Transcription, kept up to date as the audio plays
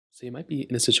So you might be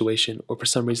in a situation where for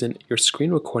some reason your screen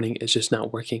recording is just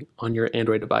not working on your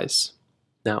Android device.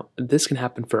 Now, this can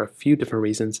happen for a few different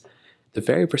reasons. The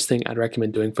very first thing I'd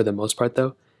recommend doing for the most part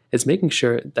though is making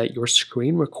sure that your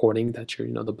screen recording that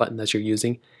the button that you're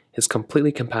using is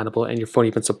completely compatible and your phone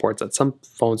even supports it. Some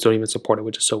phones don't even support it,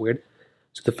 which is so weird.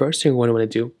 So the first thing you're going to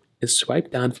want to do is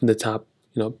swipe down from the top,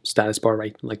 status bar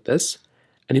right like this,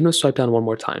 and you're going to swipe down one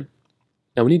more time.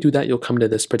 Now when you do that, you'll come to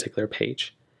this particular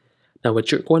page. Now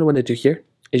what you're going to want to do here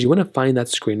is you want to find that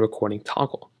screen recording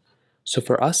toggle. So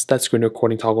for us, that screen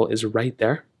recording toggle is right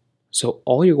there. So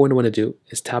all you're going to want to do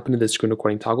is tap into the screen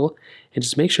recording toggle and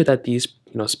just make sure that these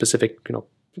specific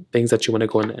things that you want to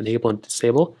go and enable and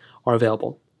disable are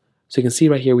available. So you can see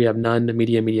right here we have none,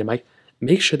 media mic.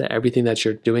 Make sure that everything that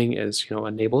you're doing is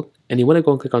enabled, and you want to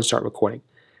go and click on start recording.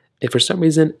 If for some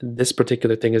reason this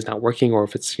particular thing is not working, or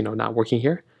if it's not working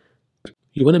here,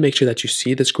 you want to make sure that you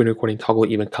see the screen recording toggle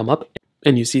even come up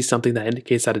and you see something that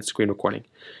indicates that it's screen recording.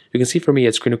 You can see for me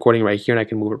it's screen recording right here and I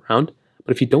can move it around.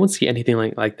 But if you don't see anything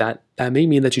like that, that may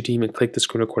mean that you didn't even click the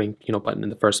screen recording button in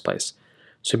the first place.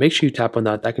 So make sure you tap on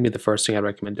that. That can be the first thing I'd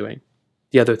recommend doing.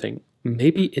 The other thing,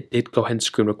 maybe it did go ahead and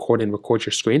screen record and record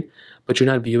your screen, but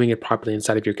you're not viewing it properly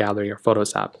inside of your gallery or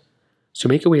Photos app. So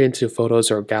make your way into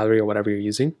Photos or Gallery or whatever you're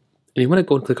using, and you want to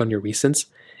go and click on your recents,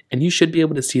 and you should be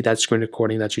able to see that screen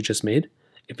recording that you just made.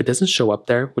 If it doesn't show up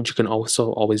there, what you can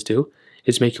also always do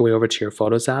is make your way over to your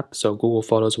Photos app, so Google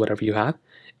Photos, whatever you have,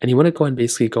 and you want to go and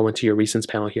basically go into your recents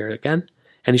panel here again,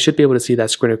 and you should be able to see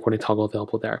that screen recording toggle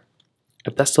available there.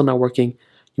 If that's still not working,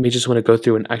 you may just want to go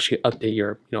through and actually update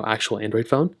your actual Android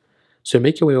phone. So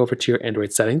make your way over to your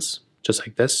Android settings, just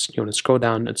like this. You want to scroll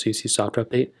down until you see software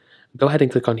update. Go ahead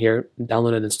and click on here,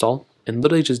 download and install, and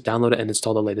literally just download it and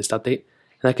install the latest update,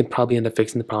 and that can probably end up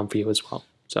fixing the problem for you as well.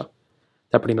 So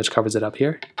that pretty much covers it up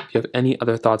here. If you have any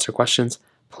other thoughts or questions,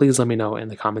 please let me know in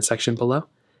the comment section below.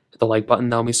 Hit the like button,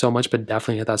 that would mean so much, but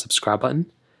definitely hit that subscribe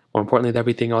button. More importantly than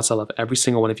everything else, I love every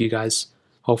single one of you guys.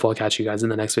 Hopefully I'll catch you guys in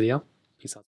the next video.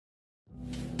 Peace out.